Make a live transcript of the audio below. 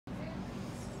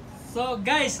So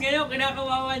guys, ngayon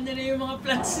kinakawawan niya na yung mga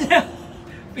plants niya.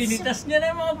 Pinitas niya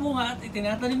na yung mga bunga at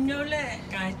itinatanim niya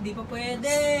ulit. Kahit di pa pwede.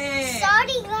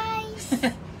 Sorry guys.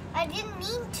 I didn't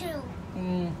mean to.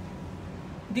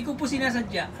 Hindi ko po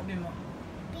sinasadya. Sabi mo.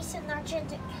 Bisa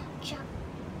nasadya.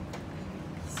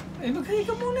 Mag-hi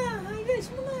ka muna. Hi guys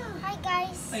muna. Hi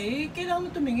guys. Ay, kailangan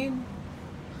mo tumingin.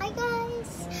 Hi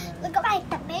guys. Look at my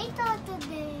tomato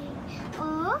today.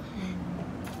 Oh.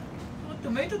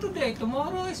 Tomato today.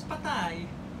 Tomorrow is patay.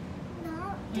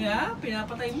 No. Yeah,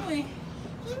 pinapatay mo eh.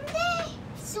 Hindi.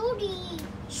 Sorry.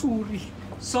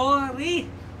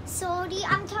 Sorry,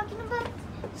 I'm talking about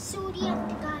Suri ang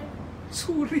Tagalog.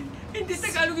 Suri. Hindi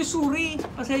Tagalog yung suri.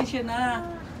 Pasensya na.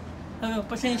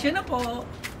 Pasensya na po.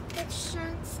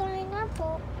 Sorry na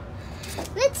po.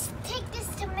 Let's take this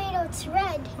tomato. It's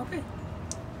red. Okay.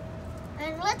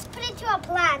 And let's put it to a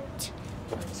plant.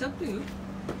 It's up to you.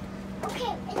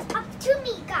 Okay, it's up to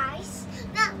me, guys.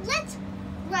 Now let's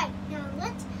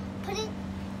put it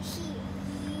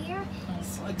here.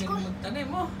 So it's going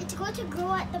to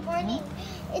grow at the morning.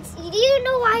 Do you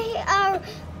know why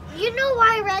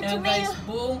red Ayan tomato? guys,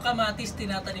 buong kamatis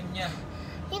tinatanim niya.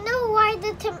 You know why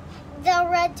the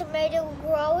red tomato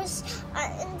grows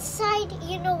inside?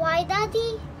 You know why,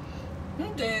 Daddy?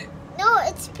 Hindi. No,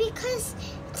 it's because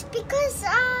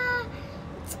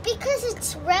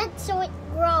it's red, so it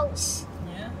grows.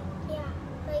 Yeah. Yeah,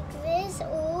 like this.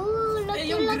 Oh, look.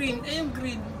 Yung green.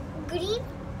 Green?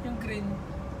 Yung green.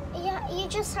 Yeah, you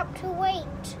just have to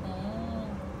wait.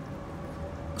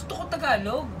 Gusto ko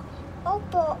Tagalog.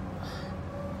 Opo.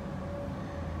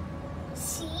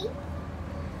 See?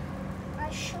 I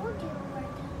showed you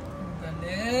already.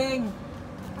 Galing.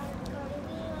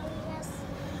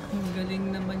 Ang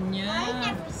galing naman niya. I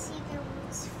never see the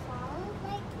roots fall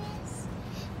like this.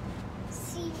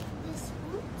 See this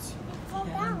root? It fell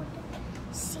down.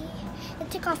 See?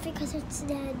 It took off because it's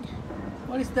dead.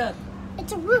 What is that?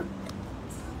 It's a root.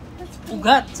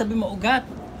 Ugat. Sabi mo ugat.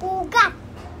 Ugat.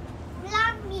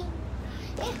 Laming.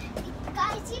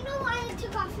 Guys, you know why it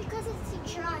took off? Because it's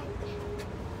dry.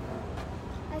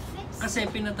 I fixed it. Kasi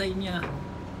pinatay niya.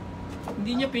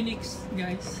 Hindi niya pinix,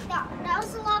 guys. That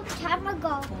was a long time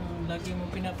ago. Lagi mo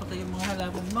pinapatay yung mga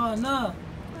halaman mo, no?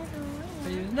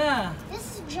 Ayun na. This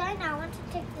is dry now. I want to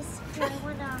take this dry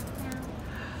one off now.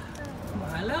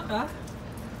 Bahala ka.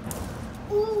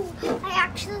 Ooh, I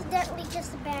accidentally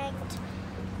just banged.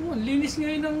 Ang linis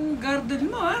ngayon ng garden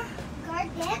mo, ha?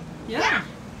 Garden? Yeah.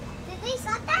 Did they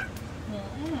set that?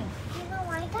 You know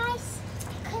why, guys?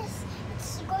 Because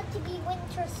it's going to be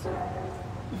winter soon.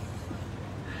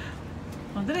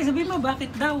 Dali, sabihin mo, bakit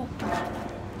daw?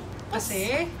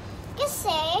 Kasi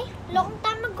long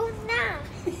time ago na.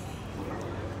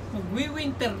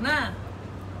 Magwi-winter na.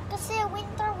 Kasi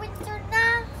winter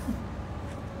na.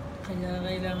 Kaya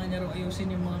kailangan niya raw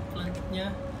ayusin yung mga plant niya.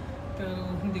 Pero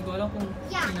hindi ko alam kung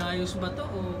inaayos ba to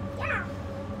o... Yeah.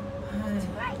 That's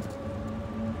right.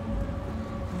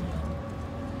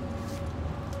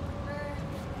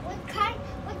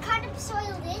 What kind of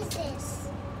soil is this?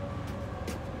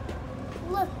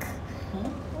 Look.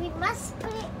 We must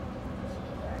put it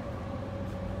here.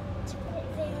 Let's put it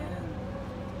there.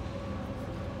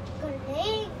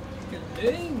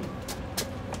 Galing.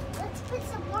 Let's put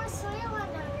some more soil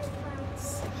on our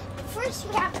plants.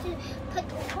 First, we have to put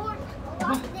the corn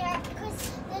along there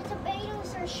because the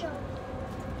tomatoes are showing.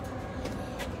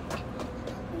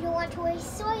 We don't want to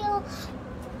waste soil.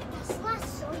 That's less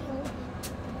soil.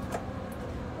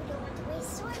 We don't want to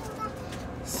waste soil now.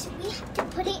 So we have to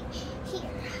put it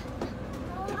here.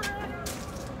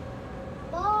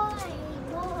 Boy.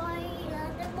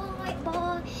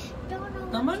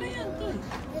 Tama na yan, tol.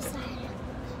 This side.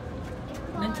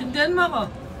 Naintindihan mo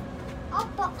ako?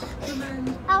 Opo.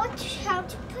 I want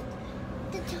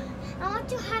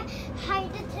to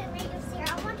hide the tomatoes here.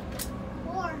 I want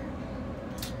more.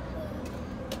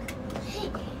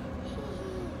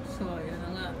 So, yan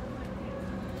na nga.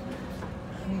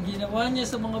 Ang ginawa niya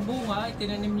sa mga bunga,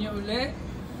 itinanim niya uli.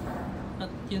 At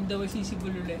yan daw ay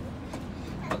sisibol uli.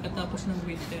 Pagkatapos ng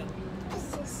winter.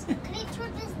 Can I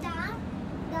throw this down?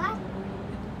 That?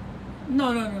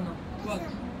 No. Wag.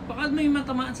 Baka may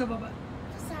matamaan sa baba.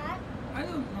 What's that? I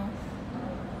don't know.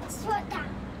 Let's throw it down.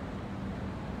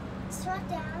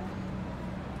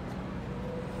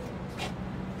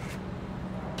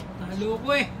 Nahalo ko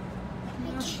eh.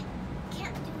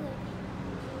 Can't do it.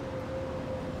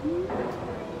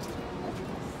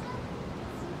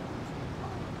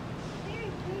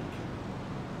 Very big.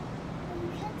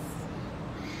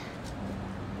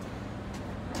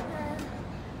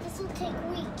 This will take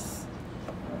weeks.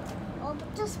 I'll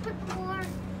just put more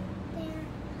there.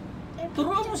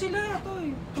 Turuan mo sila,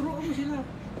 Toy. Turuan mo sila.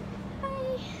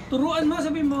 Hi. Turuan mo,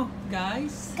 sabihin mo.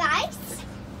 Guys. Guys.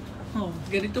 Oh,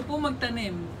 ganito po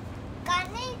magtanim.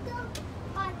 Ganito.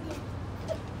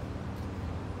 Ganito.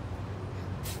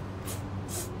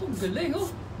 Ang galing,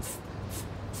 oh.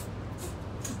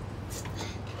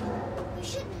 We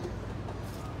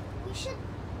should.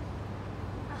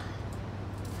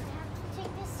 I have to take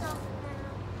this off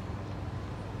now.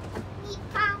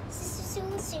 Nipa, sing.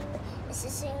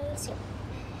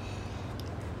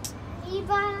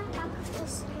 Nipa, yum.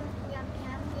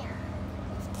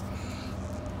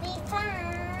 Nipa.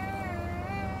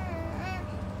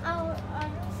 Oh, I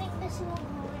don't think this will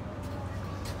work.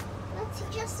 Let's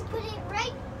just put it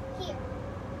right here.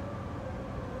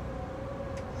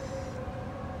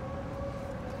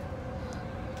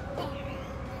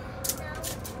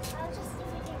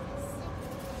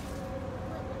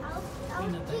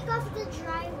 I'll take off the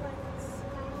dry ones,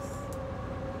 guys.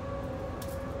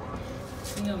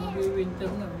 Kasi nga, mag-winter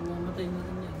na. Mamatay na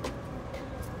rin yan.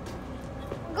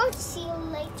 I'm going to see you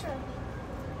later.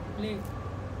 Late.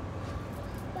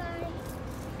 Bye.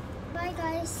 Bye,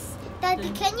 guys. Daddy,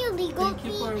 can you ligo me? Thank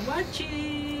you for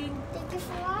watching. Thank you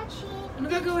for watching. Ano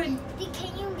gagawin? Daddy,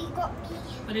 can you ligo me?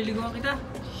 Paliliguan kita?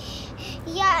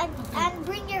 Yeah, and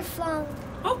bring your phone.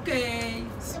 Okay.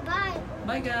 So bye.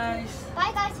 Bye, guys.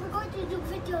 Bye, guys. We're going to do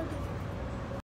video.